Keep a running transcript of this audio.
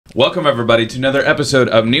Welcome, everybody, to another episode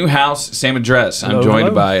of New House, Same Address. I'm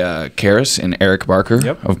joined by Karis and Eric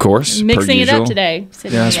Barker, of course. Mixing it up today.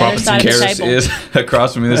 Sitting on the other side of the Karis table. is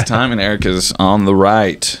across from me this time, and Eric is on the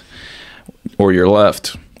right, or your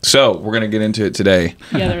left. So, we're going to get into it today.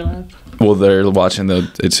 The other left. Well, they're watching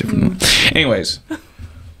the... Anyways,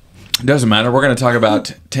 doesn't matter. We're going to talk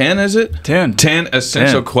about 10, is it? 10. 10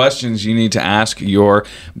 essential questions you need to ask your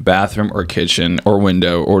bathroom or kitchen or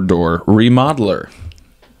window or door remodeler.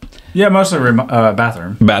 Yeah, mostly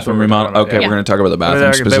bathroom. Bathroom remodel. Okay, we're going to talk about the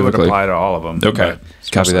bathroom specifically. They would apply to all of them. Okay,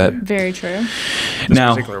 copy that. Very true. This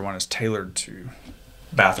particular one is tailored to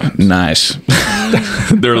bathrooms. Nice.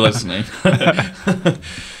 They're listening. So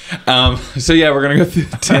yeah, we're going to go through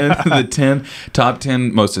the top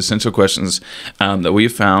 10 most essential questions that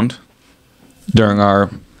we've found during our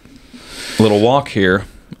little walk here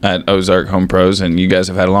at Ozark Home Pros, and you guys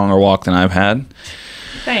have had a longer walk than I've had.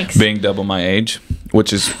 Thanks. Being double my age,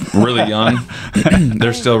 which is really young.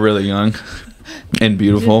 They're still really young and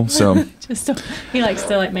beautiful. So he likes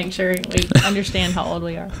to make sure we understand how old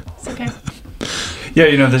we are. It's okay. Yeah,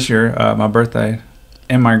 you know, this year my birthday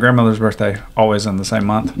and my grandmother's birthday always on the same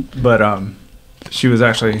month, but she was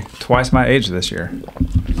actually twice my age this year.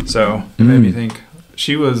 So it made me think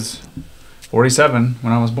she was 47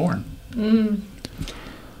 when I was born.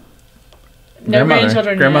 No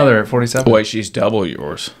grandchildren. Grandmother at 47. wait, she's double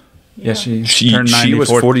yours. Yeah, she Turned 94. She was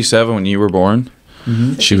 47 when you were born.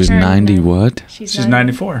 Mm-hmm. She was 90 what? She's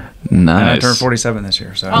 94. Nice. And I turned 47 this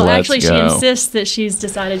year. So actually, she insists that she's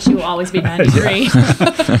decided she will always be 93.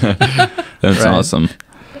 That's awesome.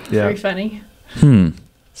 Yeah. Very funny.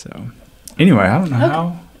 So anyway, I don't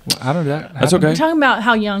know how did that happen? That's okay. We're talking about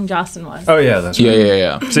how young Justin was. Oh yeah, that's right.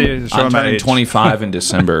 Yeah. See, I'm turning 25 in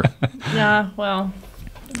December. Yeah, well,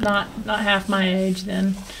 not half my age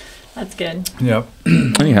then. That's good. Yep.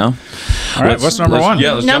 Anyhow. All right, what's number one?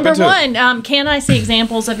 Yeah, let's Number jump into one, can I see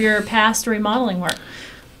examples of your past remodeling work?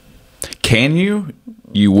 Can you?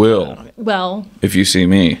 You will. Well, if you see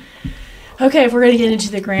me. Okay, if we're going to get into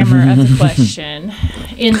the grammar of the question,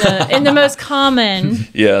 in the most common,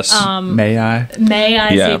 yes, may I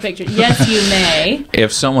see a picture? Yes, you may.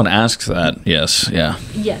 If someone asks that, yes,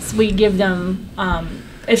 yes, we give them.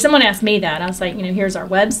 If someone asked me that, I was like, here's our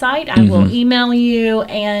website. I will email you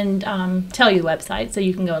and tell you the website so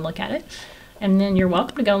you can go and look at it, and then you're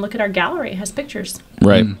welcome to go and look at our gallery. It has pictures.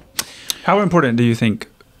 Right. How important do you think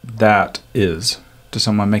that is to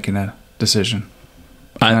someone making a decision?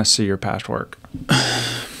 I see your past work.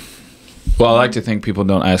 Well, I like to think people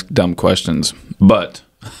don't ask dumb questions, but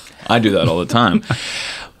I do that all the time.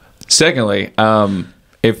 Secondly,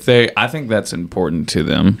 I think that's important to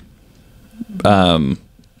them.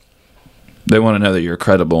 They want to know that you're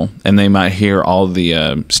credible, and they might hear all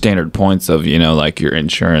the standard points of, like your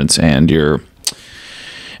insurance and your,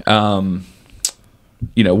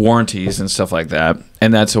 warranties and stuff like that.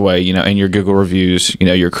 And that's a way, in your Google reviews,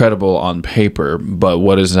 you're credible on paper, but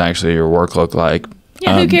what does actually your work look like?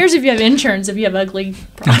 Yeah, who cares if you have insurance if you have ugly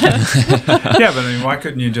products? Yeah, but why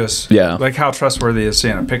couldn't you just, like how trustworthy is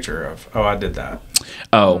seeing a picture of, I did that?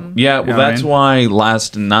 Oh, yeah, well, that's why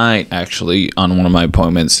last night, actually, on one of my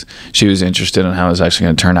appointments, she was interested in how it was actually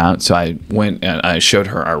going to turn out, so I went and I showed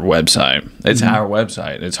her our website. It's our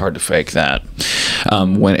website. It's hard to fake that.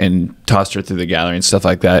 Went and tossed her through the gallery and stuff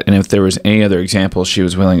like that, and if there was any other examples she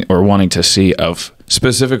was willing or wanting to see of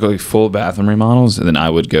specifically full bathroom remodels, then I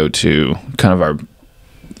would go to kind of our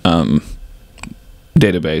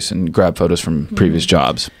database and grab photos from previous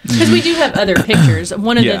jobs. Because we do have other pictures.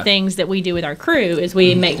 One of the things that we do with our crew is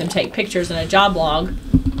we make them take pictures in a job log,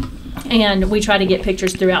 and we try to get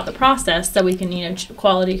pictures throughout the process so we can,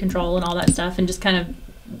 quality control and all that stuff, and just kind of,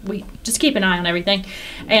 we just keep an eye on everything.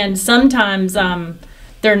 And sometimes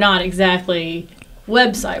they're not exactly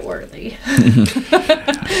website worthy.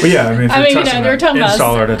 Well, yeah, they're talking about an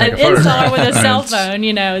installer with a cell phone,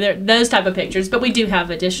 those type of pictures. But we do have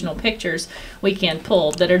additional pictures we can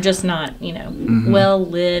pull that are just not, well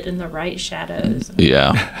lit in the right shadows, and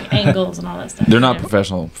angles and all that stuff. They're not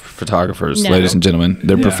professional photographers, ladies and gentlemen.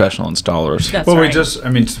 They're professional installers. That's well, right.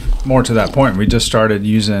 More to that point, we just started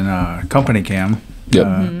using Company Cam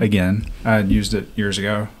again. I had used it years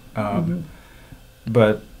ago,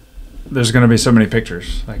 but there's going to be so many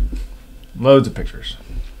pictures, like loads of pictures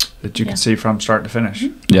that you can see from start to finish,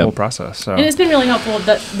 the whole process. So. And it's been really helpful.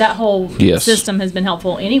 That whole system has been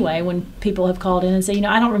helpful anyway when people have called in and say,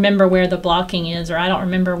 I don't remember where the blocking is, or I don't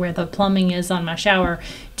remember where the plumbing is on my shower.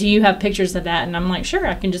 Do you have pictures of that? And I'm like, sure,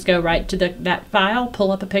 I can just go right to that file,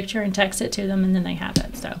 pull up a picture, and text it to them, and then they have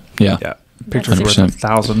it. So Pictures worth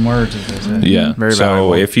 1,000 words. Yeah. Very so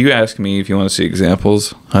valuable. if you ask me if you want to see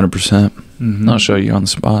examples, 100%. I'll show you on the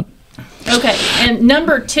spot. Okay, and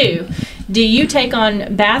number 2, do you take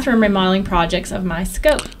on bathroom remodeling projects of my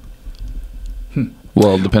scope?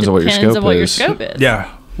 Well, it depends on what your scope is. Depends on what your scope is.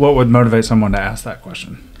 Yeah. What would motivate someone to ask that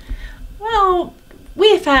question? Well,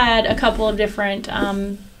 we've had a couple of different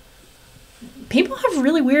people have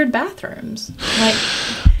really weird bathrooms. Like,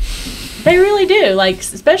 they really do. Like,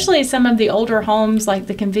 especially some of the older homes, like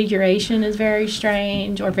the configuration is very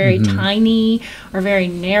strange or very tiny or very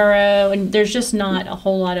narrow. And there's just not a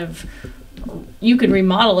whole lot of, you could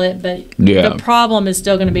remodel it, but the problem is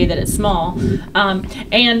still going to be that it's small.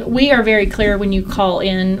 And we are very clear when you call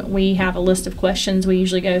in, we have a list of questions we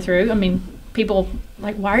usually go through. I mean, people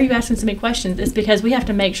like, why are you asking so many questions? It's because we have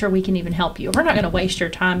to make sure we can even help you. We're not going to waste your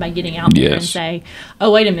time by getting out there and say,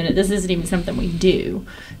 oh, wait a minute, this isn't even something we do.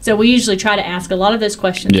 So we usually try to ask a lot of those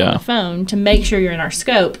questions on the phone to make sure you're in our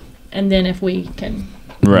scope. And then if we can,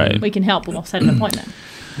 we can help, we'll set an appointment.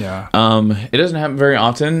 Yeah. It doesn't happen very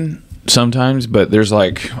often sometimes, but there's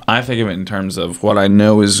like, I think of it in terms of what I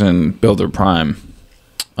know is in Builder Prime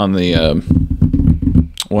on the,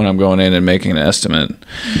 when I'm going in and making an estimate.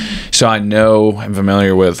 So I know, I'm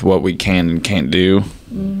familiar with what we can and can't do.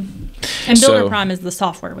 And Builder Prime is the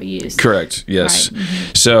software we use. Correct, yes. Right.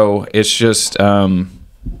 So it's just,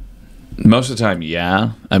 most of the time,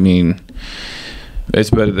 I mean,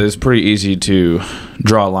 it's pretty easy to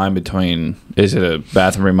draw a line between, is it a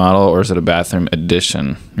bathroom remodel or is it a bathroom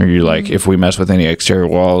addition? Or you're like, if we mess with any exterior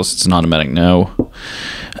walls, it's an automatic no.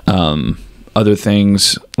 Other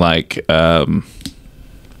things like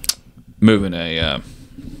moving a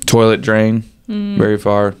toilet drain very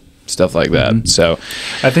far, stuff like that. So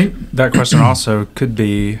I think that question also could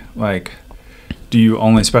be like, do you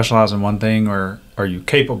only specialize in one thing, or are you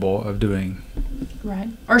capable of doing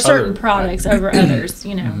or certain products over others,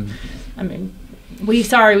 you know? I mean, we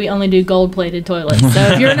only do gold-plated toilets. So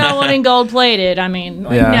if you're not wanting gold-plated, I mean,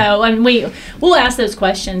 no. I mean, we'll ask those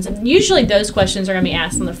questions. Usually those questions are going to be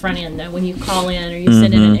asked on the front end, though. When you call in or you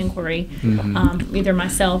send in an inquiry, either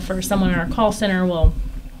myself or someone in our call center will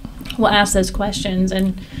ask those questions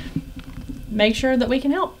and make sure that we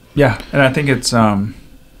can help. Yeah, and I think it's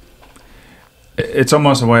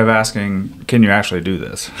almost a way of asking, can you actually do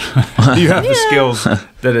this? Do you have the skills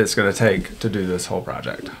that it's going to take to do this whole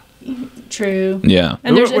project? True. Yeah.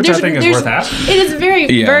 And which I think is worth asking. It is a very,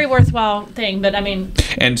 very worthwhile thing, but I mean...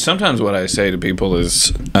 And sometimes what I say to people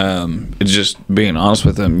is just being honest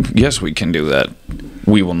with them, yes, we can do that.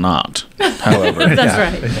 We will not, however. That's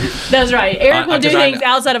right. That's right. Eric will do things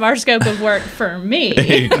outside of our scope of work for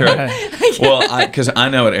me. Correct. Well, because I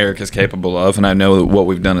know what Eric is capable of, and I know what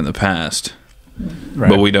we've done in the past. Right.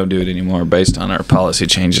 But we don't do it anymore based on our policy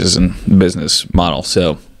changes and business model.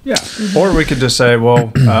 So... Yeah. Or we could just say,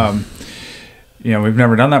 well, you know, we've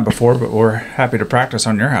never done that before, but we're happy to practice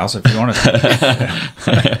on your house if you want to.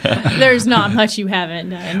 There's not much you haven't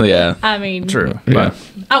done. Yeah. I mean, true. Yeah.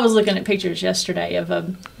 I was looking at pictures yesterday of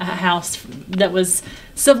a house that was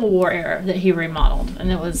Civil War era that he remodeled, and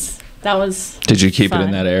that was. Did you keep it in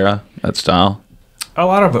that era, that style? A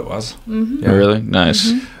lot of it was. Yeah. Really?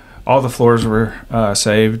 Nice. All the floors were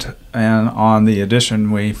saved, and on the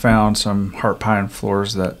addition, we found some heart pine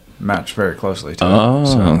floors that match very closely to it.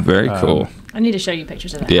 So, very cool. I need to show you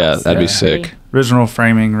pictures of that. Yeah, house. that'd be sick. Original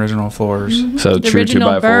framing, original floors. So the true original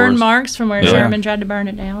 2x4s. burn marks from where Sherman tried to burn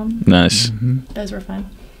it down. Nice. Those were fun.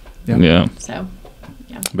 Yeah. So,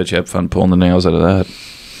 yeah. Bet you had fun pulling the nails out of that.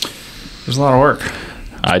 It was a lot of work.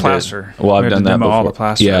 Plaster. Well, I've done that before. All the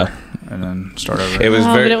plaster. Yeah. And then start over. It was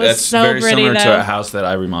that's so very pretty, similar though. to a house that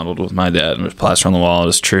I remodeled with my dad. It was plaster on the wall. It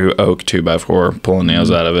was true oak 2x4, pulling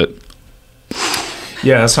nails out of it.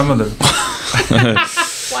 Yeah, some of the.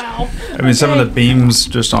 Wow. I mean, some of the beams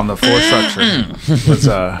just on the floor structure was.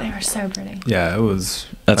 They were so pretty. Yeah, it was.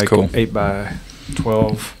 That's like cool.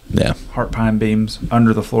 8x12. Yeah. Heart pine beams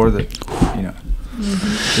under the floor that, you know.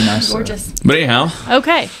 Be nice. Gorgeous. But anyhow.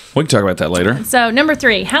 Okay. We can talk about that later. So, number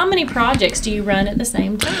 3, how many projects do you run at the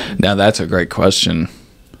same time? Now, that's a great question.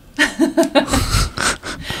 Well,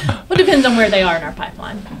 it depends on where they are in our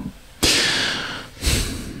pipeline.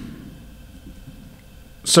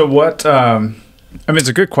 So what, I mean, it's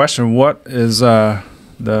a good question. What is the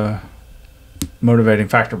motivating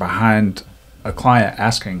factor behind a client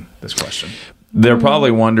asking this question? They're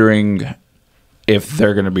probably wondering if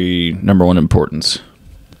they're going to be number one importance.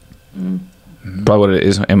 Probably what it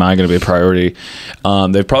is. Am I going to be a priority?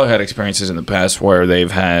 They've probably had experiences in the past where they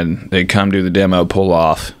come do the demo, pull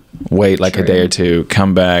off, wait like a day or two,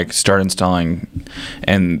 come back, start installing,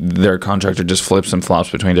 and their contractor just flips and flops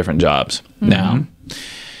between different jobs. Now,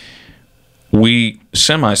 we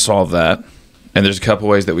semi-solve that, and there's a couple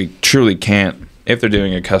ways that we truly can't. If they're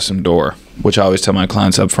doing a custom door, which I always tell my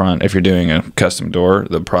clients up front, if you're doing a custom door,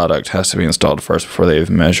 the product has to be installed first before they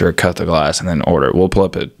measure, cut the glass, and then order it. We'll pull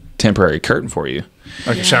up a temporary curtain for you.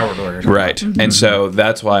 Like a shower door. Right. Mm-hmm. And so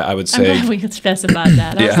that's why I would say... I'm glad we could specify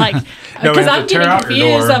that. I was like, because I'm getting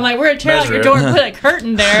confused. I'm like, we're going to tear out your door and put a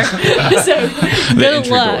curtain there. So good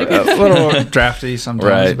luck. A little drafty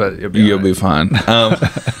sometimes, but you'll be fine.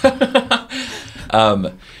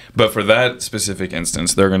 But for that specific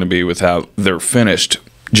instance, they're going to be without their finished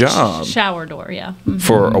job. Shower door, yeah. Mm-hmm.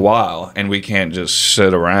 For a while, and we can't just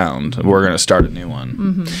sit around. We're going to start a new one.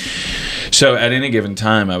 Mm-hmm. So at any given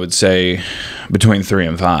time, I would say between 3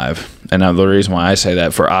 and 5. And now the reason why I say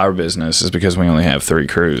that for our business is because we only have 3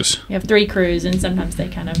 crews. You have 3 crews, and sometimes they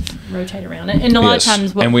kind of rotate around. And a lot of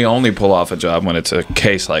times... and we only pull off a job when it's a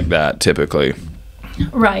case like that, typically.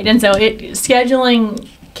 Right, and so scheduling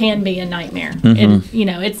can be a nightmare.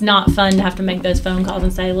 Mm-hmm. It's not fun to have to make those phone calls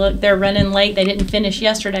and say, look, they're running late. They didn't finish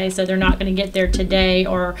yesterday, so they're not going to get there today,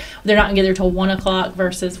 or they're not going to get there till 1 o'clock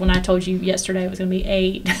versus when I told you yesterday it was going to be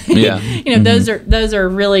 8. Yeah. Mm-hmm. Those are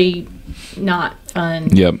really not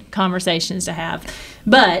fun conversations to have.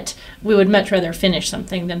 But we would much rather finish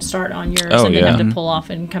something than start on yours and then have to pull off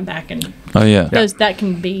and come back and that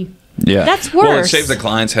can be... Yeah, that's worse. Well, it saves the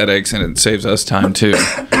clients headaches and it saves us time too.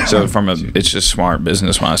 So it's just smart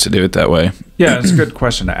business wise to do it that way. Yeah, it's a good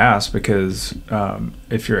question to ask because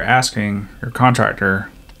if you're asking your contractor,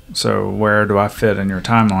 so where do I fit in your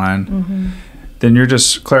timeline, then you're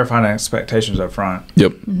just clarifying expectations up front.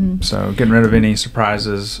 Yep. Mm-hmm. So getting rid of any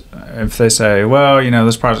surprises. If they say, well,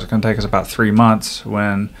 this project's going to take us about 3 months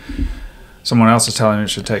when someone else is telling me it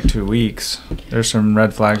should take 2 weeks, there's some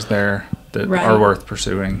red flags there that are worth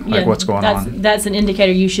pursuing, like what's going on. That's an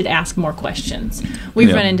indicator you should ask more questions.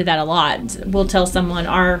 We've run into that a lot. We'll tell someone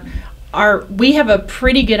we have a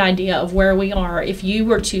pretty good idea of where we are. If you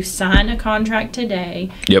were to sign a contract today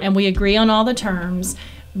and we agree on all the terms,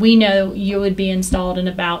 we know you would be installed in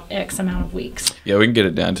about X amount of weeks. Yeah, we can get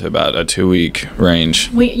it down to about a 2-week range.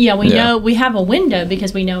 We know we have a window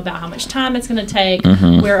because we know about how much time it's going to take,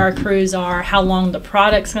 where our crews are, how long the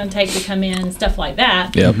product's going to take to come in, stuff like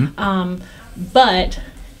that. Yep. But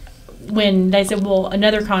when they said, well,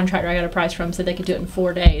 another contractor I got a price from said they could do it in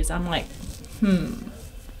 4 days, I'm like,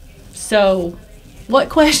 so what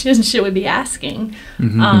questions should we be asking?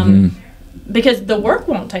 Because the work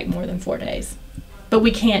won't take more than 4 days. But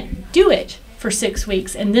we can't do it for 6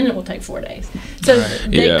 weeks, and then it will take 4 days. So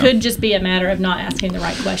it could just be a matter of not asking the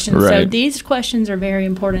right questions. So these questions are very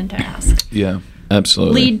important to ask. Yeah,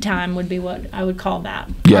 absolutely. Lead time would be what I would call that.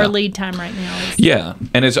 Our lead time right now is... Yeah,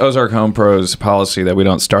 and it's Ozark Home Pro's policy that we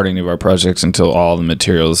don't start any of our projects until all the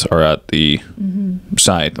materials are at the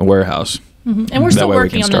site, the warehouse. And we're still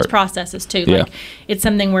working on those processes too. Like it's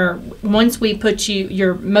something where once we put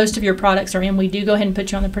most of your products are in, we do go ahead and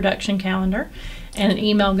put you on the production calendar, and an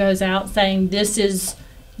email goes out saying this is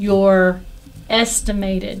your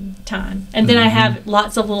estimated time. And then I have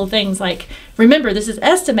lots of little things like, remember, this is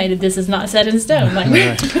estimated, this is not set in stone.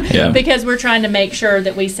 Like, because we're trying to make sure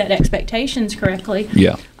that we set expectations correctly.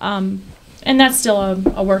 Yeah. And that's still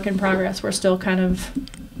a work in progress. We're still kind of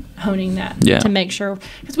honing that to make sure,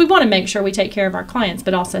 because we want to make sure we take care of our clients,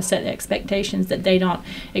 but also set expectations that they don't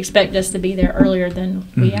expect us to be there earlier than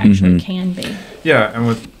we actually can be. Yeah, and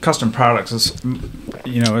with custom products,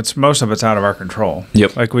 it's most of it's out of our control.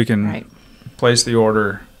 Yep. Like we can place the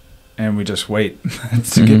order and we just wait.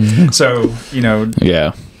 So,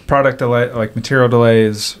 product delay, like material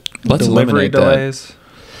delays, delivery delays,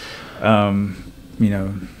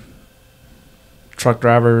 truck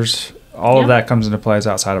drivers, all of that comes into play is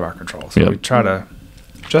outside of our control. So we try to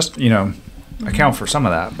just, account for some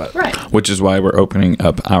of that. But which is why we're opening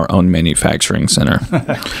up our own manufacturing center.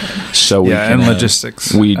 So we can, and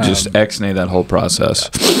logistics. We just ex-nay that whole process.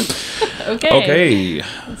 Okay.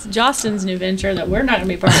 It's Justin's new venture that we're not going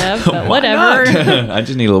to be part of, but whatever. I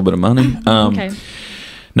just need a little bit of money.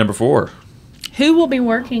 Number 4. Who will be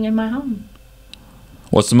working in my home?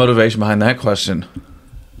 What's the motivation behind that question?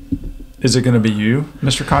 Is it going to be you,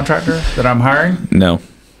 Mr. Contractor, that I'm hiring? No.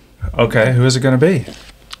 Okay, who is it going to be?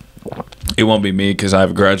 It won't be me because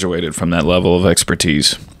I've graduated from that level of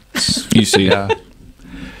expertise. You see,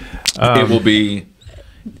 it will be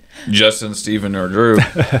Justin, Stephen, or Drew.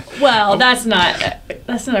 Well, that's not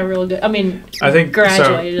a real good. I mean, I think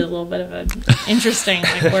graduated is a little bit of an interesting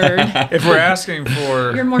word. If we're asking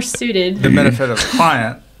for, you're more suited. The benefit of the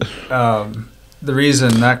client. The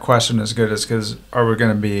reason that question is good is because are we going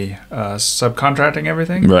to be subcontracting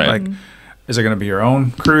everything? Right. Like, is it going to be your own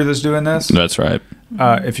crew that's doing this? That's right.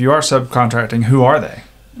 If you are subcontracting, who are they?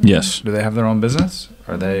 Yes. Do they have their own business?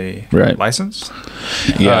 Are they Right. licensed?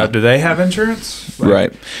 Yeah. Do they have insurance? Like,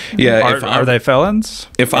 Right. Yeah. Are they felons?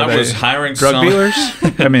 If Are I was they hiring drug dealers,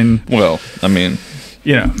 I mean,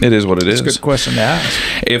 it is what it is. It's a good question to ask.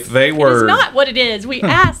 If they were, It's not what it is. We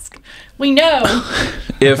ask. We know.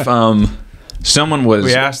 if someone was,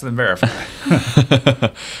 We ask them verify.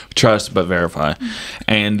 trust but verify,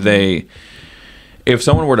 and if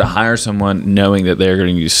someone were to hire someone knowing that they're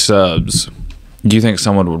going to use subs, do you think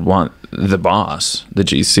someone would want the boss, the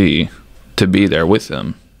GC, to be there with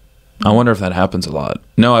them? I wonder if that happens a lot.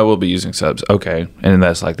 No, I will be using subs. Okay. And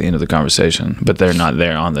that's like the end of the conversation. But they're not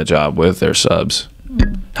there on the job with their subs.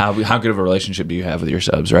 How good of a relationship do you have with your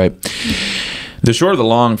subs, right? The short of the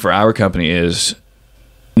long for our company is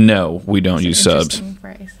no, we don't use subs.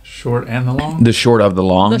 Phrase. Short and the long? The short of the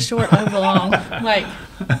long? The short of the long. Like,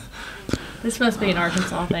 this must be an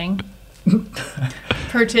Arkansas thing.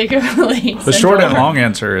 Particularly. The short and long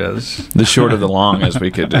answer is. The short of the long, as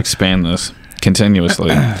we could expand this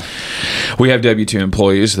continuously. We have W-2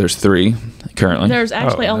 employees. There's 3 currently. There's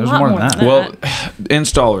actually a there's lot more more than than that. Well, that.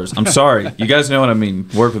 installers. I'm sorry. You guys know what I mean.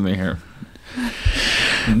 Work with me here.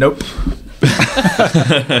 Nope.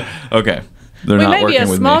 Okay. They're We not may be working a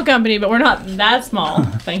with small me. company, but we're not that small.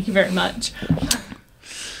 Thank you very much.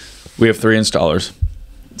 We have 3 installers.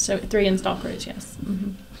 So 3 install crews, yes.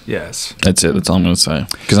 Mm-hmm. Yes. That's it. That's all I'm going to say.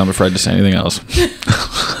 Because I'm afraid to say anything else.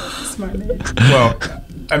 Smart move. Well,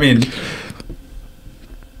 I mean,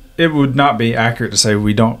 it would not be accurate to say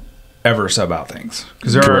we don't ever sub out things.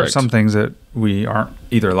 Because there are Correct. some things that we aren't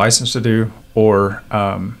either licensed to do or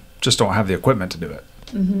just don't have the equipment to do it.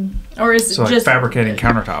 Mm-hmm. Or is So it like just fabricating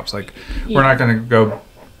countertops. Like we're not going to go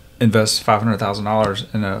invest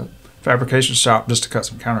 $500,000 in a fabrication shop just to cut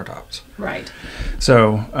some countertops. right?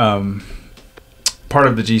 So part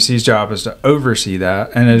of the GC's job is to oversee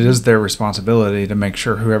that, and it is their responsibility to make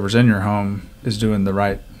sure whoever's in your home is doing the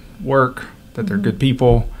right work, that they're good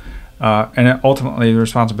people, and ultimately the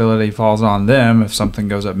responsibility falls on them if something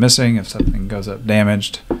goes up missing, if something goes up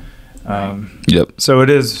damaged. Yep. So it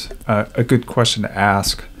is a good question to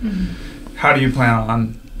ask. How do you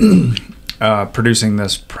plan on producing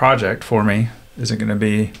this project for me? Is it going to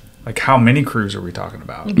be like how many crews are we talking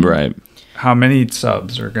about? Right. How many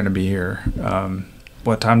subs are going to be here?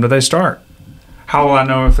 What time do they start? How will I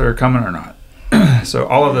know if they're coming or not? So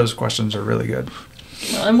all of those questions are really good.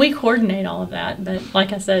 Well, and we coordinate all of that, but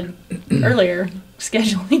like I said earlier,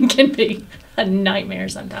 scheduling can be a nightmare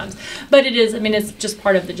sometimes. But it is, I mean, it's just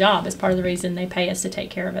part of the job. It's part of the reason they pay us to take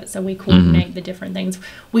care of it. So we coordinate the different things.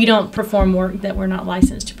 We don't perform work that we're not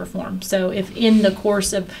licensed to perform. So if in the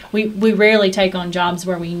course of, we rarely take on jobs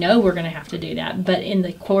where we know we're going to have to do that. But in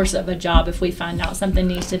the course of a job, if we find out something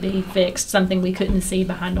needs to be fixed, something we couldn't see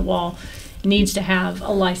behind a wall, needs to have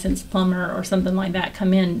a licensed plumber or something like that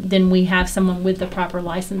come in, then we have someone with the proper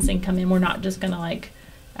licensing come in. We're not just going to like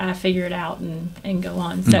figure it out and go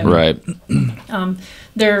on. So Right.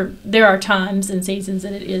 There are times and seasons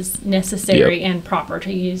that it is necessary and proper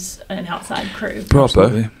to use an outside crew.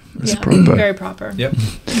 Proper. It's Yeah, proper. very proper. Yep.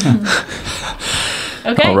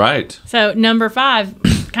 Okay. All right. So number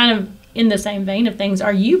 5, kind of in the same vein of things,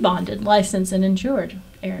 are you bonded, licensed, and insured,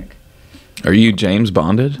 Eric? Are you James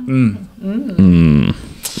bonded?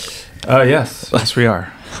 Yes. Yes, we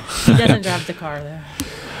are. He doesn't drive the car though.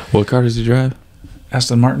 What car does he drive?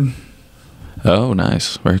 Aston Martin. Oh,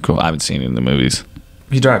 nice. Very cool. I haven't seen it in the movies.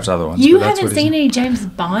 He drives other ones. You but that's haven't what he's- seen any James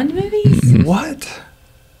Bond movies? What?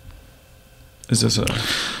 Is this a...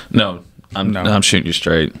 No, I'm shooting you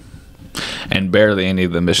straight. And barely any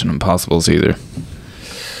of the Mission Impossibles either.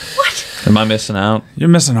 What? Am I missing out? You're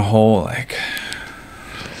missing a whole, like...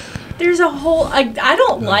 There's a whole. I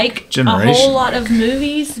don't like a generation. whole lot of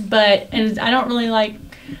movies, and I don't really like.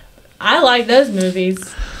 I like those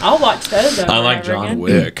movies. I'll watch those over I like and over John again.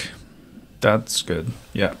 Wick. That's good.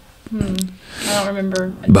 Yeah. I don't remember.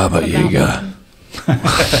 Baba about Yaga.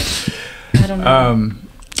 that. I don't know.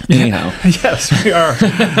 Anyhow. Yes, we are.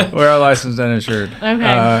 We are licensed and insured. Okay.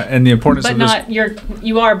 And the importance But of this... not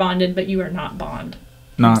you are bonded, but you are not Bond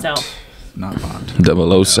himself. Not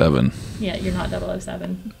Bond. 007. Yeah, you're not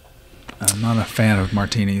 007. I'm not a fan of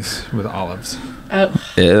martinis with olives. Oh,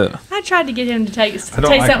 Yeah. I tried to get him to take like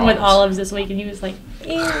something with olives. olives this week, and he was like,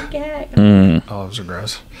 "Ew, gag." Olives are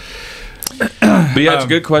gross. But yeah, it's a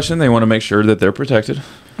good question. They want to make sure that they're protected,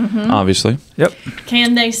 obviously. Yep.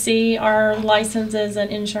 Can they see our licenses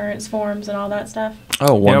and insurance forms and all that stuff?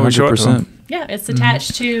 Oh, Yeah, we show it to 100%. them. Yeah, it's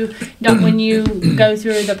attached to when you go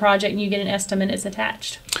through the project and you get an estimate. It's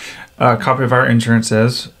attached. A copy of our insurance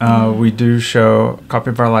is. We do show a copy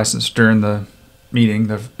of our license during the meeting,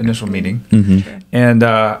 the initial meeting. Mm-hmm. Sure. And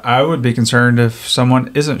I would be concerned if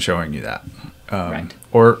someone isn't showing you that. Right.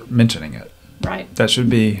 or mentioning it. Right. That should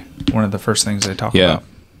be one of the first things they talk about.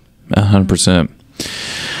 100%.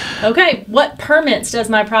 Okay, what permits does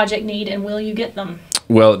my project need, and will you get them?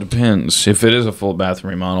 Well, it depends. If it is a full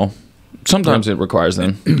bathroom remodel, sometimes it requires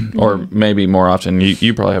them, or maybe more often.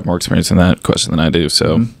 You probably have more experience in that question than I do.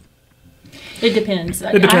 So it depends.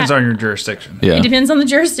 It depends on your jurisdiction. Yeah. It depends on the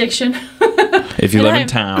jurisdiction. If you live in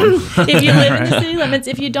town. If you live in the city limits.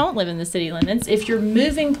 If you don't live in the city limits. If you're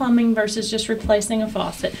moving plumbing versus just replacing a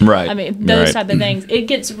faucet. Right. I mean, those type of things. It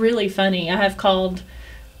gets really funny. I have called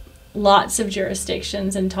lots of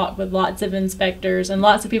jurisdictions and talked with lots of inspectors, and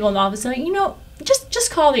lots of people in the office are like,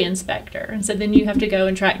 just call the inspector. And so then you have to go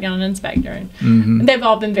and track down an inspector. And they've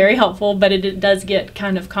all been very helpful, but it does get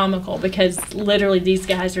kind of comical because literally these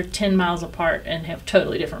guys are 10 miles apart and have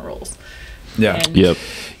totally different rules. Yeah. Yep.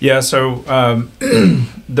 Yeah. So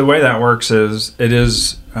the way that works is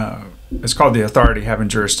it's called the authority having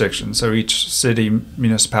jurisdiction. So each city,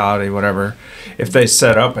 municipality, whatever, if they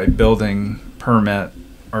set up a building permit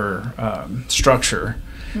or structure,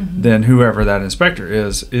 then whoever that inspector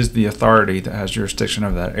is the authority that has jurisdiction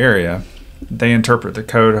over that area. They interpret the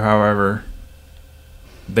code however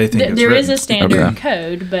they think it's there written. Is a standard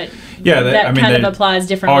code, but that kind of applies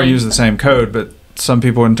differently. All use the same code, but some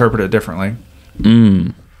people interpret it differently.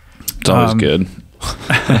 It's always good.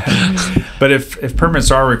 But if permits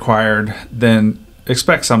are required, then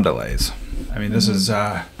expect some delays. I mean, this is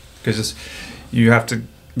because you have to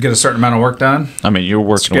get a certain amount of work done. I mean, you're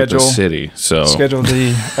working with the city, so schedule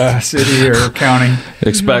the city or county.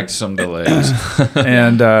 Expect some delays,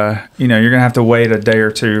 and you're gonna have to wait a day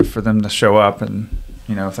or two for them to show up, and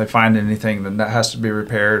if they find anything, then that has to be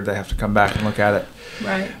repaired. They have to come back and look at it.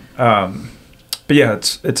 Right. But yeah,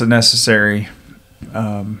 it's a necessary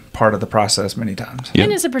part of the process many times. Yep.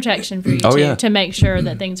 And it's a protection for you to make sure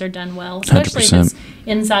that things are done well, especially 100%. if it's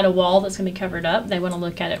inside a wall that's going to be covered up. They want to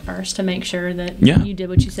look at it first to make sure that you did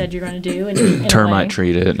what you said you're going to do. And termite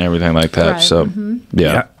treat it and everything like that. Right. So awesome.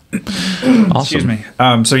 Excuse me.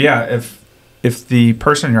 So yeah, if the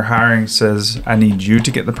person you're hiring says, I need you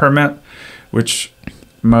to get the permit, which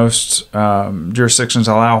most jurisdictions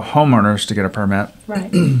allow homeowners to get a permit.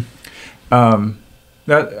 Right.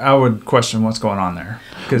 That I would question what's going on there.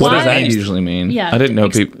 What does that usually mean? Yeah, I didn't know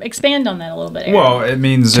people. Expand on that a little bit, Eric. Well, it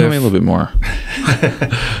means Tell me a little bit more.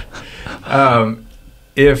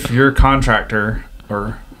 If your contractor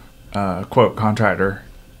or quote contractor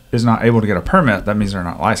is not able to get a permit, that means they're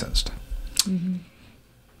not licensed.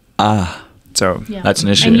 So that's an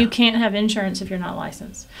issue. And you can't have insurance if you're not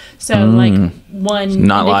licensed. So like one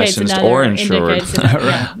not indicates licensed another or insured. Indicates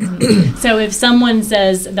another. So if someone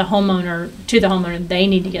says to the homeowner they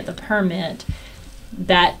need to get the permit,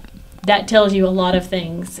 that tells you a lot of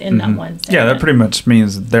things in that one statement. Yeah, that pretty much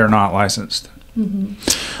means they're not licensed.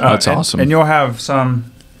 That's awesome. And you'll have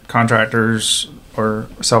some contractors or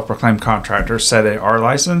self-proclaimed contractors say they are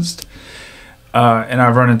licensed. And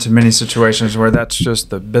I've run into many situations where that's just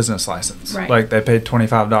the business license. Right. Like they paid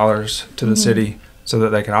 $25 to the city so that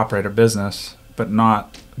they could operate a business, but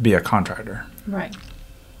not be a contractor. Right.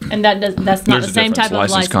 And that's not the same type of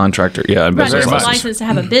license. Contractor, yeah. Right, Business there's a license. license to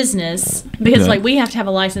have a business because like we have to have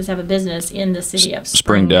a license to have a business in the city of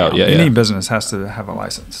Springdale. Yeah. Any business has to have a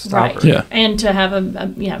license. Right. Yeah. And to have a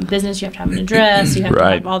business, you have to have an address. You have to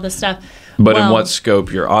have all this stuff. But in what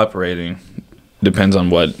scope you're operating depends on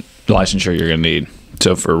what licensure you're going to need.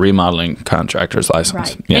 So for remodeling, contractor's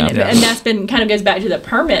license. Right. And that's been kind of goes back to the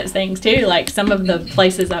permits things too. Like some of the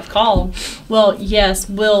places I've called, well, yes,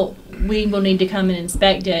 we will need to come and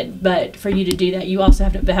inspect it, but for you to do that, you also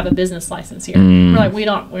have to have a business license here. We're like, we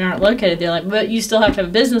aren't located there. Like, but you still have to have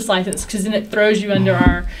a business license because then it throws you under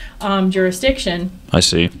our jurisdiction. I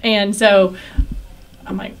see. And so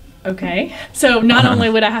I'm like, okay. So not only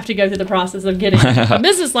would I have to go through the process of getting a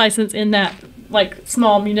business license in that like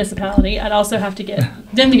small municipality, I'd also have to get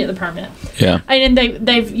them to get the permit. Yeah. And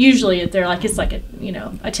they've usually they're like it's like a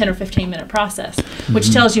 10 or 15 minute process,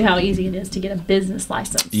 which tells you how easy it is to get a business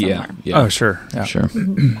license somewhere. Yeah. Oh, sure. Yeah. Sure.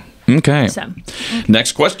 Okay. So,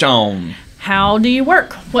 next question. How do you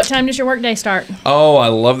work? What time does your workday start? Oh, I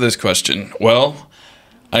love this question. Well,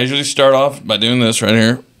 I usually start off by doing this right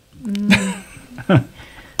here.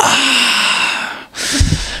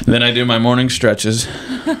 Then I do my morning stretches,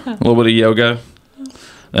 a little bit of yoga.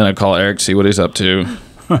 Then I call Eric, see what he's up to.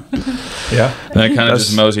 Yeah. Then I kind of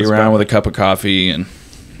just mosey around with a cup of coffee and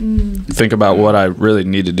think about what I really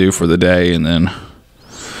need to do for the day. And then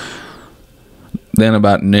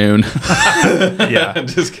about noon. Yeah.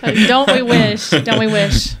 Don't we wish? Don't we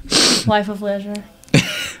wish? Life of leisure.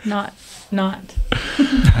 Not.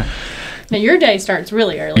 Now, your day starts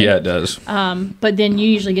really early. Yeah, it does. But then you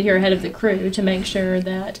usually get here ahead of the crew to make sure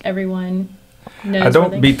that everyone knows. I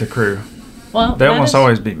don't beat the crew. Well, they almost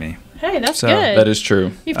always beat me. Hey, that's good. That is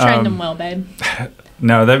true. You've trained them well, babe.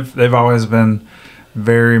 No, they've always been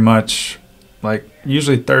very much like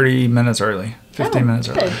usually 30 minutes early, 15 minutes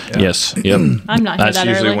early. Yeah. Yes. Yep. I'm not here That's that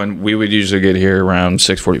usually early. when we would usually get here around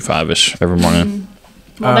 6:45ish every morning.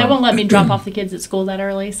 Well, they won't let me drop off the kids at school that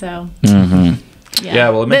early, so. Yeah,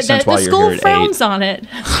 well, it makes sense why you're here at 8. The school frowns on it.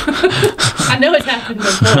 I know it's happened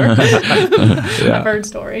before. I've heard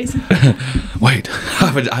stories. Wait, I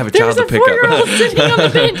have a child to pick There was a 4-year-old up. sitting on the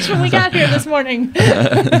bench when we got here this morning.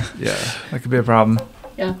 Yeah, that could be a problem.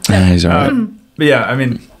 Yeah. He's all right. But yeah, I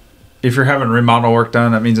mean, if you're having remodel work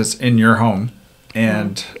done, that means it's in your home.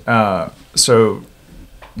 And so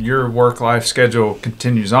your work-life schedule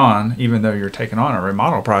continues on, even though you're taking on a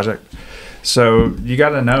remodel project. So you got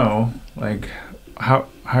to know, like, how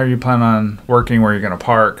are you planning on working, where you're going to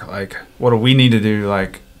park? Like, what do we need to do,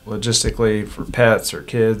 like, logistically for pets or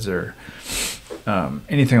kids or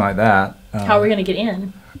anything like that? How are we going to get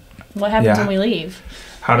in? What happens when we leave?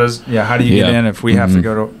 How do you get in if we have to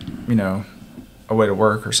go to, away to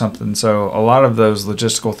work or something? So a lot of those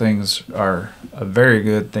logistical things are a very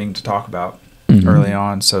good thing to talk about early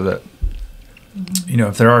on, so that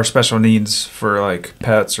if there are special needs for like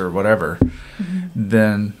pets or whatever,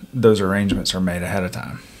 then those arrangements are made ahead of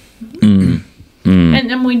time.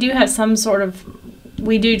 And we do have some sort of,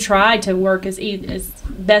 we do try to work as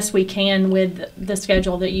best we can with the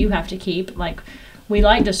schedule that you have to keep. Like, we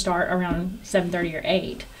like to start around 7:30 or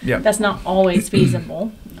 8. Yeah, that's not always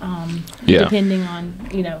feasible, depending on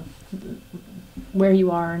where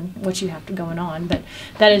you are and what you have going on. But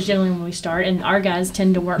that is generally when we start, and our guys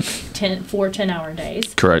tend to work 4 10-hour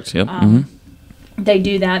days. Correct. Yep. They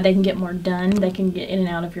do that. They can get more done. They can get in and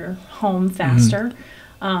out of your home faster.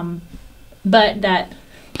 But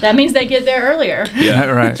that means they get there earlier. Yeah,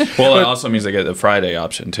 right. Well, it also means they get the Friday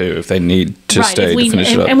option too if they need to stay to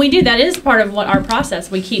finish it up. And we do. That is part of what our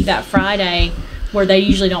process. We keep that Friday, where they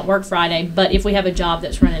usually don't work Friday. But if we have a job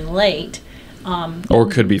that's running late, or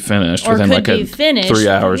could be finished within like 3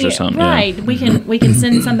 hours or something. Right. Yeah. We can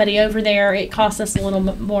send somebody over there. It costs us a little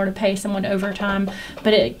bit more to pay someone overtime,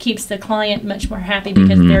 but it keeps the client much more happy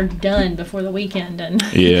because they're done before the weekend, and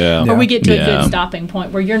or we get to a good stopping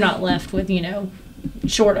point where you're not left with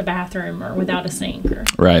short a bathroom or without a sink or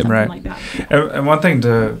something like that. And one thing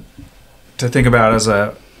to think about as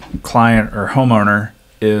a client or homeowner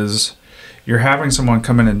is you're having someone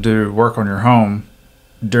come in and do work on your home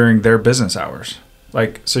during their business hours.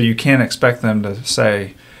 Like, so you can't expect them to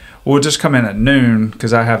say, well, just come in at noon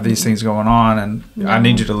because I have these things going on and I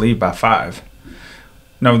need you to leave by 5.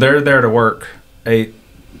 No, they're there to work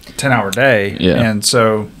 10-hour day. Yeah. And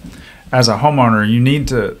so as a homeowner, you need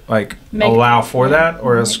to allow for that,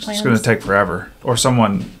 or it's going to take forever, or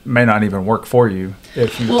someone may not even work for you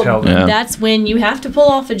if you tell them. That's when you have to pull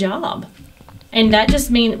off a job. And that just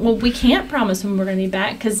means, we can't promise when we're going to be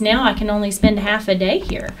back, because now I can only spend half a day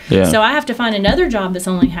here. Yeah. So I have to find another job that's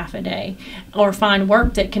only half a day, or find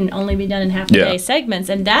work that can only be done in half a day segments.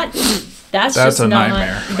 And that's just a not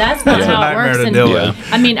nightmare. That's not how it works. To deal with.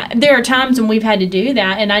 I mean, there are times when we've had to do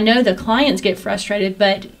that, and I know the clients get frustrated,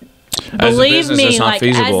 but believe me,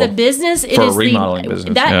 as a business, it is remodeling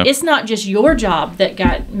business. It's not just your job that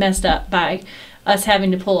got messed up by us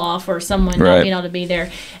having to pull off or someone not being able to be there.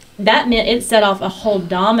 That meant it set off a whole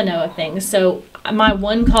domino of things. So my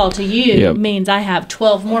one call to you means I have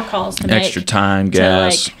 12 more calls to make. Extra time,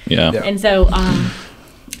 gas, And so,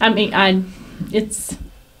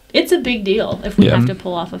 it's a big deal if we have to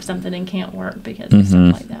pull off of something and can't work because of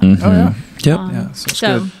stuff like that. Oh yeah. Yep. So it's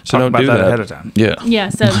good. So don't do that ahead of time. Yeah.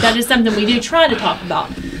 So that is something we do try to talk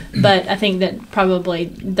about, but I think that probably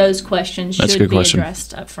those questions should be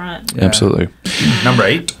addressed up front. Yeah. Absolutely. Number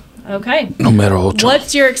 8. Okay. No matter what.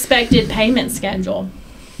 What's your expected payment schedule?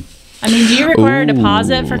 I mean, do you require a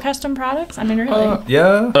deposit for custom products? I mean, really?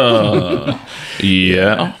 Yeah.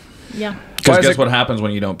 Yeah. Yeah. Because guess what happens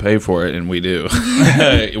when you don't pay for it, and we do?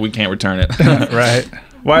 We can't return it. Right.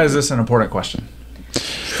 Why is this an important question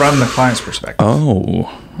from the client's perspective?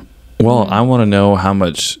 Oh, well, I want to know how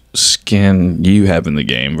much skin you have in the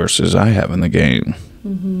game versus I have in the game.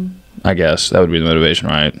 I guess that would be the motivation,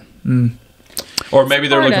 right? Or maybe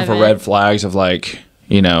they're looking for red flags of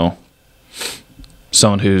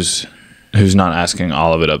someone who's not asking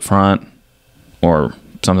all of it up front, or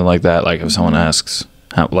something like that. Like if someone asks,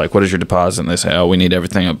 what is your deposit? And they say, we need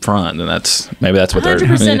everything up front. Then that's what they're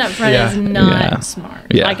 100% up front is not smart.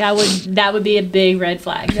 Yeah. That would be a big red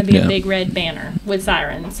flag. That'd be a big red banner with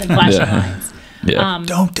sirens and flashing lights.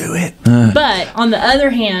 Don't do it. But on the other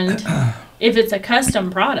hand, if it's a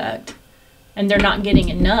custom product and they're not getting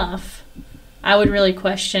enough, I would really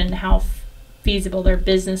question how feasible their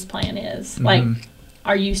business plan is. Like,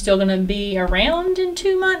 are you still going to be around in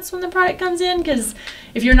 2 months when the product comes in? Because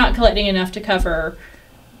if you're not collecting enough to cover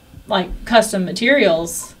like custom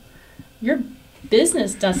materials, your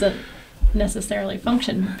business doesn't necessarily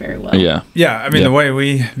function very well. I mean, the way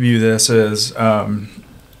we view this is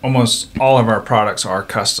almost all of our products are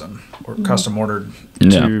custom or custom ordered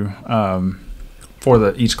to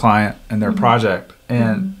for each client and their project.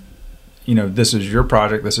 And you know, this is your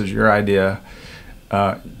project, this is your idea,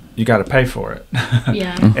 you got to pay for it.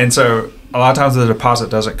 And so a lot of times the deposit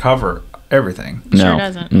doesn't cover everything. Sure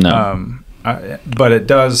doesn't. But it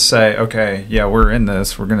does say, okay, yeah, we're in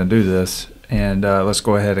this, we're going to do this, and let's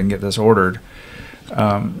go ahead and get this ordered.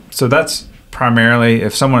 So that's primarily,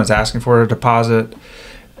 if someone is asking for a deposit,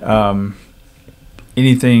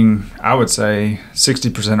 anything, I would say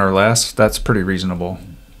 60% or less, that's pretty reasonable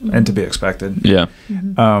and to be expected.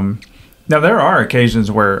 Now, there are occasions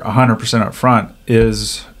where 100% up front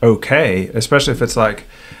is okay, especially if it's like,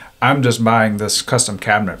 I'm just buying this custom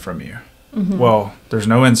cabinet from you. Well, there's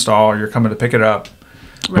no install. You're coming to pick it up.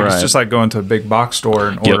 It's just like going to a big box store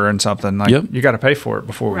and ordering something. Like you got to pay for it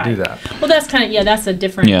before we do that. Well, that's kind of that's a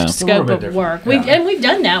different scope of work. We've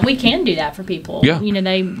done that. We can do that for people. You know,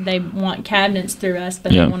 they want cabinets through us,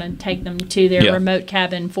 but they want to take them to their remote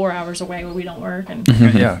cabin 4 hours away where we don't work, and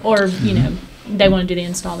or you know, they want to do the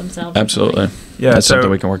install themselves. Absolutely. That's something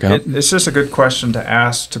we can work out. It's just a good question to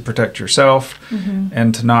ask to protect yourself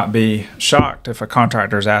and to not be shocked if a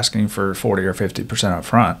contractor is asking for 40 or 50% up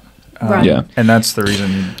front. And that's the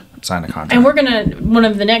reason you sign a contract. And we're going to, one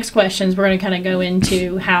of the next questions, we're going to kind of go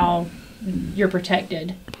into how you're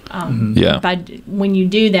protected. By, when you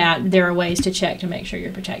do that, there are ways to check to make sure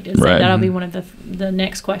you're protected. So that'll be one of the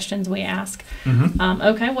next questions we ask.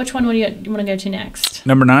 Okay, which one do you want to go to next?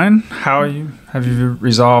 Number 9, how have you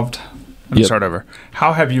resolved, let me start over.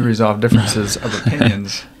 How have you resolved differences of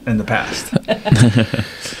opinions in the past?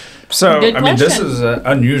 So, I mean, this is an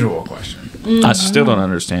unusual question. I still don't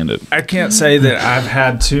understand it. I can't say that I've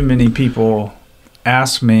had too many people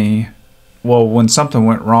ask me, well, when something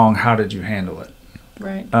went wrong, how did you handle it?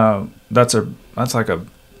 Right. That's a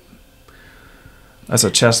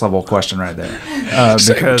chest level question right there.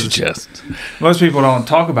 Because most people don't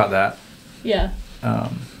talk about that.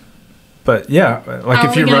 But like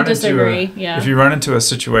if you run into a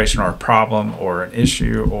situation or a problem or an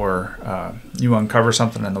issue or you uncover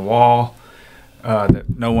something in the wall that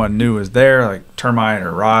no one knew was there, like termite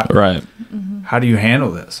or rot. Right. How do you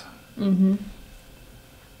handle this?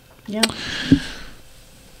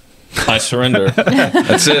 I surrender.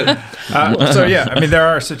 That's it. I mean, there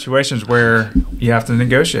are situations where you have to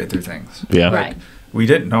negotiate through things. Right. We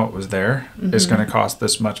didn't know it was there. It's going to cost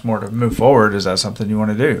this much more to move forward. Is that something you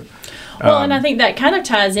want to do? Well, and I think that kind of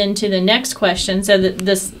ties into the next question. So that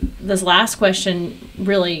this last question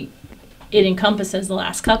really, it encompasses the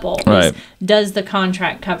last couple. Right. Does the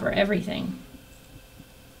contract cover everything?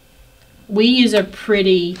 We use a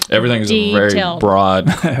pretty everything's a very broad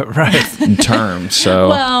term.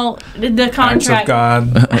 So the contract. Acts of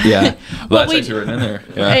God. Well, that's actually written in there.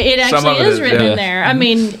 It actually is written in there. I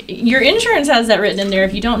mean, your insurance has that written in there.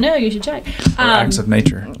 If you don't know, you should check. Or acts of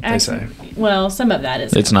nature, they say. Well, some of that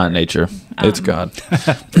is. It's not nature. It's God.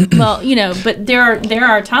 Well, you know, but there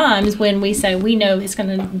are times when we say we know it's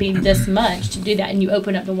going to be this much to do that, and you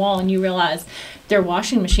open up the wall and you realize their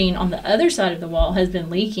washing machine on the other side of the wall has been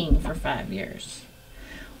leaking for 5 years.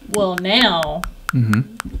 Well, now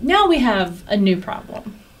we have a new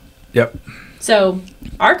problem. So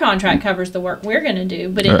our contract covers the work we're going to do,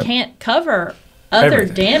 but it can't cover other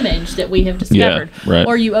damage that we have discovered.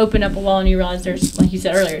 Or you open up a wall and you realize there's, like you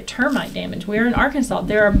said earlier, termite damage. We're in Arkansas.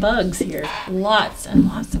 There are bugs here. Lots and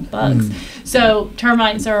lots of bugs. So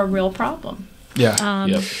termites are a real problem.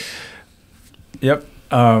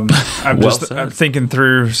 I'm thinking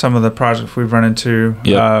through some of the projects we've run into.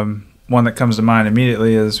 One that comes to mind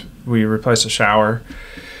immediately is we replaced a shower,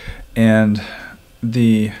 and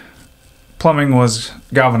the plumbing was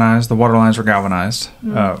galvanized. The water lines were galvanized,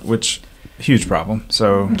 which huge problem.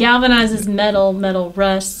 So galvanizes metal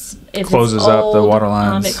rusts. If closes up the water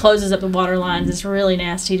lines. It closes up the water lines. It's really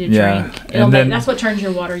nasty to drink. That's what turns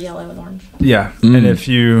your water yellow and orange. And if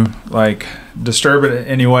you like disturb it in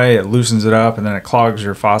any way, it loosens it up, and then it clogs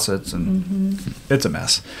your faucets, and it's a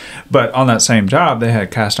mess. But on that same job, they had a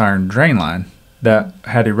cast iron drain line that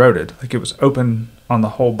had eroded. Like it was open on the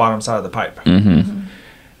whole bottom side of the pipe.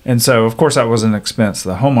 And so, of course, that was an expense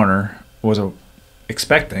the homeowner was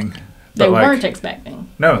expecting. They weren't expecting.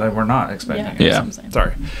 No, they were not expecting. Yeah.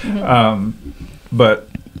 Sorry. But,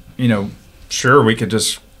 you know, sure, we could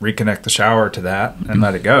just reconnect the shower to that and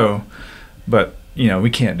let it go, but we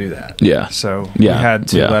can't do that. Yeah. So we had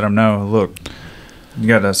to let them know, look, you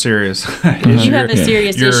got a serious issue. You have a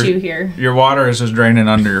serious issue here. Your water is just draining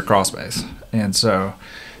under your crawl space. And so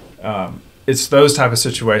it's those type of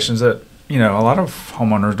situations that, a lot of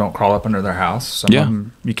homeowners don't crawl up under their house. Some of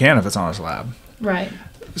them you can if it's on a slab. Right.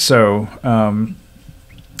 So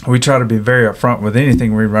we try to be very upfront with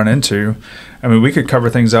anything we run into. I mean, we could cover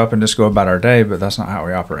things up and just go about our day, but that's not how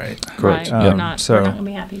we operate. Correct. Right. We're not going to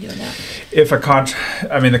be happy doing that. If the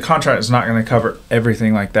contract is not going to cover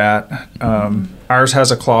everything like that. Ours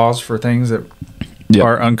has a clause for things that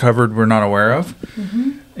are uncovered we're not aware of.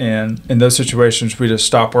 Mm-hmm. And in those situations, we just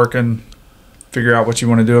stop working, figure out what you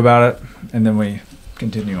want to do about it, and then we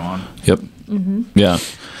continue on. Yep. Mm-hmm. Yeah.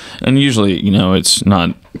 And usually, it's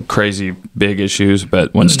not crazy big issues,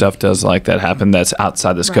 but when stuff does like that happen, that's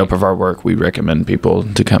outside the scope of our work, we recommend people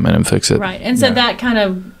to come in and fix it. Right. And so that kind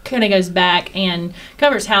of goes back and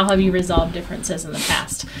covers how have you resolved differences in the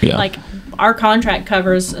past. Yeah. Like our contract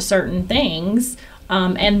covers certain things,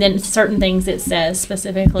 and then certain things it says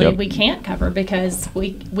specifically we can't cover because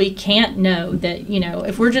we can't know that,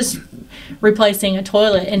 if we're just replacing a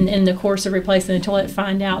toilet and in the course of replacing the toilet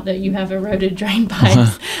find out that you have eroded drain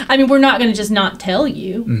pipes. I mean, we're not going to just not tell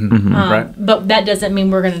you. Mm-hmm. Right. But that doesn't mean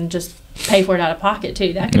we're going to just pay for it out of pocket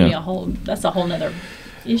too. That could be that's a whole nother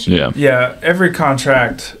issue. Yeah. Yeah. Every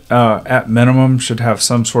contract at minimum should have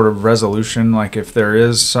some sort of resolution. Like if there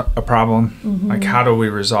is a problem, like how do we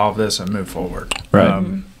resolve this and move forward?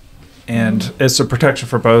 Right. And it's a protection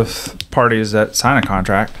for both parties that sign a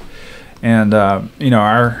contract. And,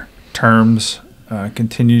 our terms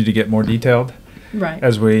continue to get more detailed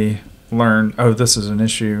as we learn, this is an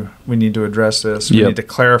issue. We need to address this. We need to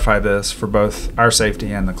clarify this for both our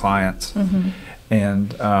safety and the clients. Mm-hmm.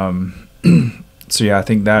 And so, I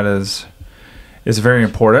think that is very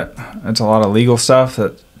important. It's a lot of legal stuff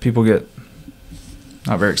that people get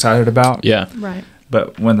not very excited about. Yeah. Right.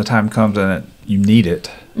 But when the time comes and you need it,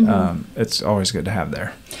 it's always good to have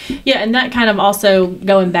there. Yeah, and that kind of also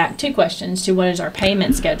going back 2 questions to what is our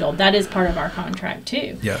payment schedule. That is part of our contract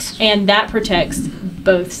too. Yes. And that protects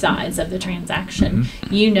both sides of the transaction.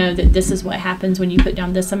 Mm-hmm. You know that this is what happens when you put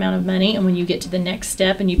down this amount of money, and when you get to the next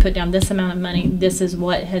step and you put down this amount of money, this is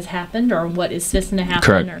what has happened or what is supposed to happen.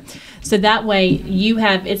 Correct. So that way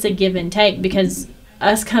it's a give and take, because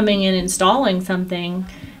us coming in installing something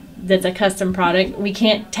that's a custom product, we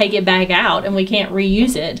can't take it back out and we can't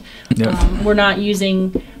reuse it. Yep. We're not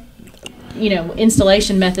using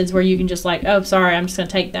installation methods where you can just sorry, I'm just going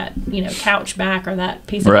to take that couch back or that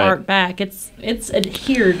piece of art back. It's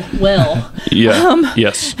adhered well.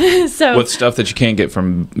 Yes. So with stuff that you can't get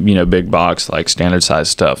from big box, like standard size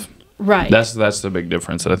stuff. Right. That's the big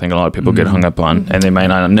difference that I think a lot of people get hung up on, and they may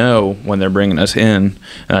not know when they're bringing us in.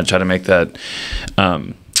 And I try to make that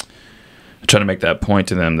point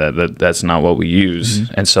to them that's not what we use.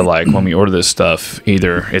 And so when we order this stuff,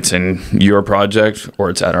 either it's in your project or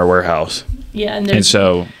it's at our warehouse. Yeah, and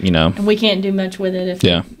so and we can't do much with it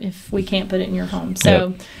if we can't put it in your home.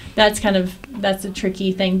 So that's a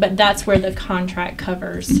tricky thing, but that's where the contract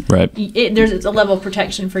covers. Right. There's a level of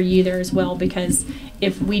protection for you there as well, because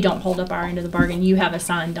if we don't hold up our end of the bargain, you have a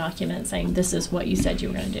signed document saying this is what you said you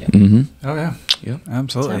were going to do. Mm-hmm. Oh yeah. Yeah.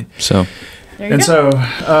 Absolutely. So there you go.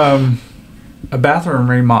 So a bathroom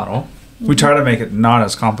remodel, we try to make it not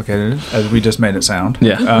as complicated as we just made it sound.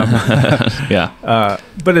 Yeah.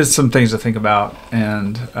 But it's some things to think about,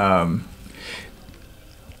 and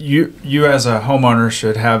you as a homeowner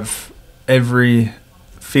should have every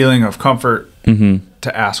feeling of comfort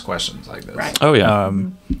to ask questions like this. Right. Oh yeah.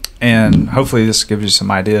 And hopefully this gives you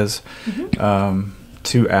some ideas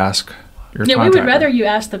to ask your contractor. We would rather you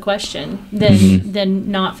ask the question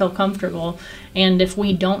than not feel comfortable. And if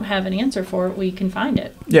we don't have an answer for it, we can find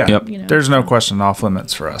it. Yeah. Yep. There's no question off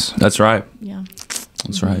limits for us. That's right. Yeah.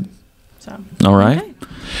 That's right. So. All right. Okay.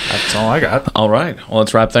 That's all I got. All right. Well,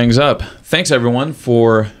 let's wrap things up. Thanks, everyone,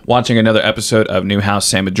 for watching another episode of New House,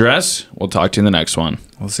 Same Address. We'll talk to you in the next one.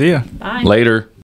 We'll see you. Bye. Later.